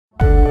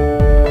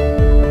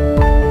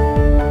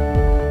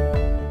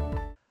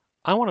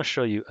I want to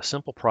show you a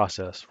simple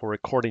process for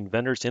recording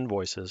vendors'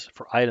 invoices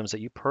for items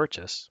that you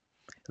purchase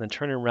and then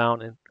turning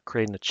around and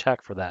creating a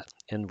check for that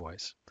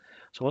invoice.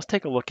 So let's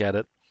take a look at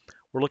it.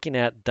 We're looking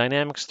at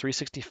Dynamics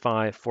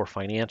 365 for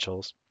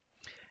financials.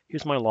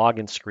 Here's my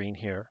login screen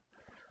here.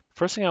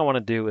 First thing I want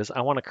to do is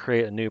I want to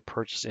create a new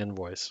purchase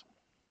invoice.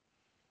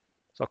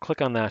 So I'll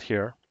click on that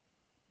here.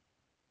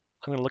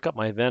 I'm going to look up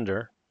my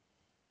vendor.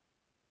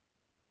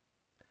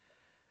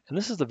 And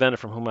this is the vendor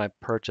from whom I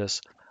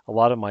purchase a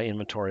lot of my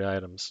inventory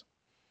items.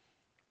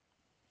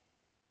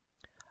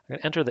 I'm going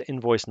to enter the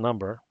invoice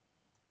number.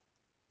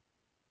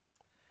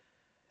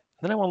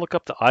 Then I want to look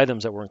up the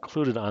items that were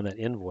included on that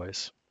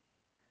invoice.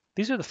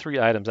 These are the 3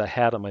 items I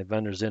had on my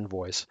vendor's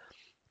invoice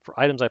for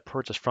items I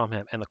purchased from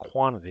him and the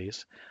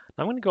quantities.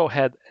 Now I'm going to go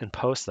ahead and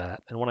post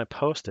that. And when I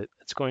post it,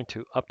 it's going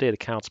to update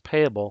accounts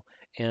payable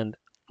and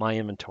my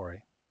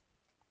inventory.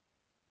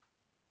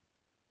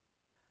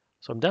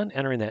 So I'm done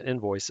entering that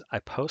invoice. I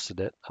posted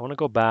it. I want to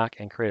go back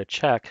and create a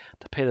check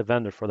to pay the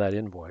vendor for that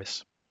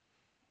invoice.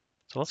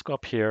 So let's go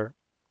up here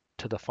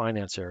to the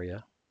finance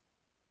area.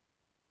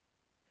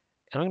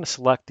 And I'm going to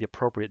select the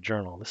appropriate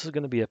journal. This is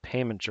going to be a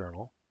payment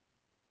journal.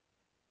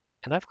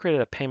 And I've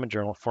created a payment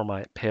journal for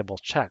my payable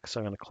check. So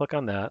I'm going to click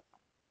on that.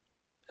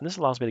 And this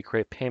allows me to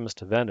create payments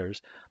to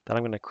vendors that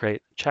I'm going to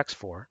create checks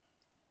for.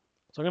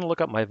 So I'm going to look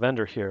up my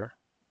vendor here.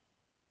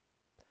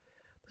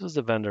 This is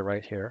the vendor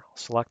right here. I'll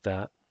select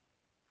that.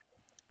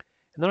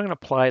 And then I'm going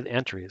to apply the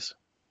entries.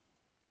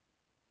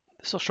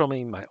 This will show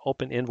me my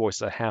open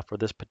invoice I have for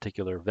this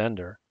particular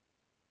vendor.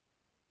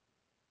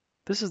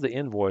 This is the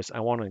invoice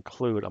I want to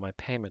include on my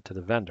payment to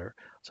the vendor.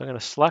 So I'm going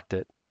to select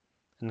it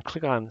and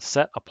click on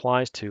Set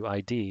Applies to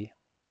ID.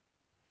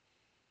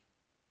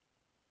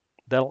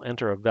 That'll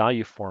enter a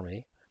value for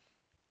me.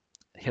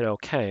 Hit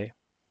OK.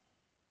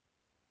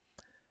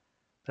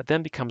 That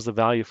then becomes the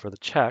value for the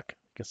check.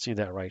 You can see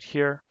that right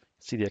here.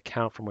 See the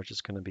account from which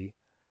it's going to be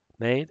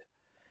made.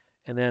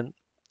 And then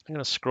I'm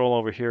going to scroll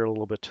over here a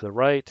little bit to the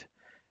right.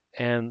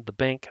 And the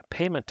bank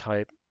payment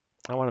type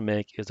I want to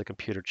make is a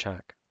computer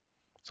check.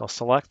 So I'll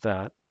select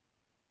that.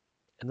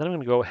 And then I'm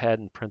going to go ahead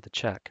and print the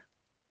check.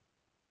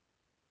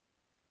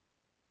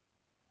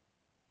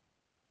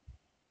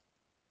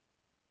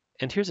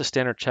 And here's a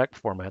standard check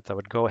format that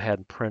would go ahead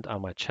and print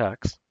on my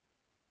checks.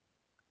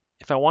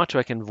 If I want to,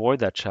 I can void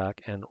that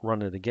check and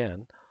run it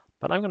again,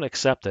 but I'm going to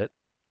accept it.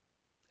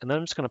 And then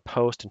I'm just going to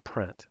post and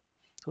print.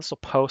 So this will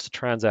post a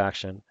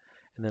transaction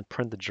and then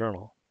print the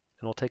journal.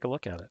 And we'll take a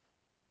look at it.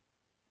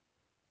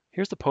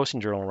 Here's the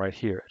posting journal right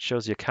here. It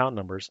shows the account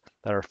numbers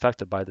that are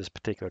affected by this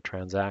particular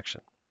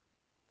transaction.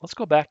 Let's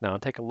go back now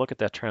and take a look at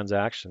that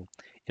transaction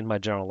in my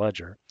general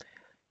ledger.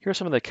 Here are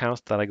some of the accounts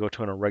that I go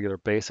to on a regular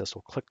basis.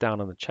 We'll click down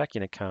on the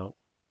checking account.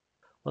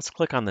 Let's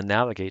click on the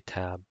Navigate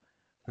tab, and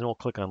then we'll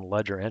click on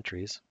Ledger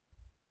Entries.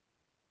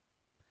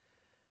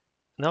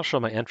 And that'll show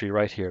my entry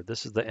right here.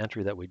 This is the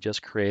entry that we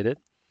just created.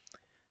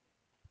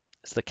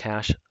 It's the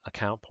cash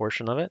account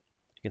portion of it.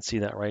 You can see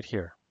that right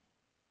here.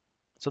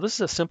 So this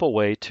is a simple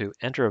way to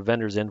enter a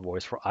vendor's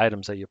invoice for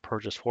items that you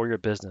purchased for your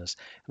business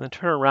and then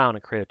turn around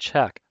and create a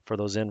check for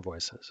those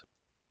invoices.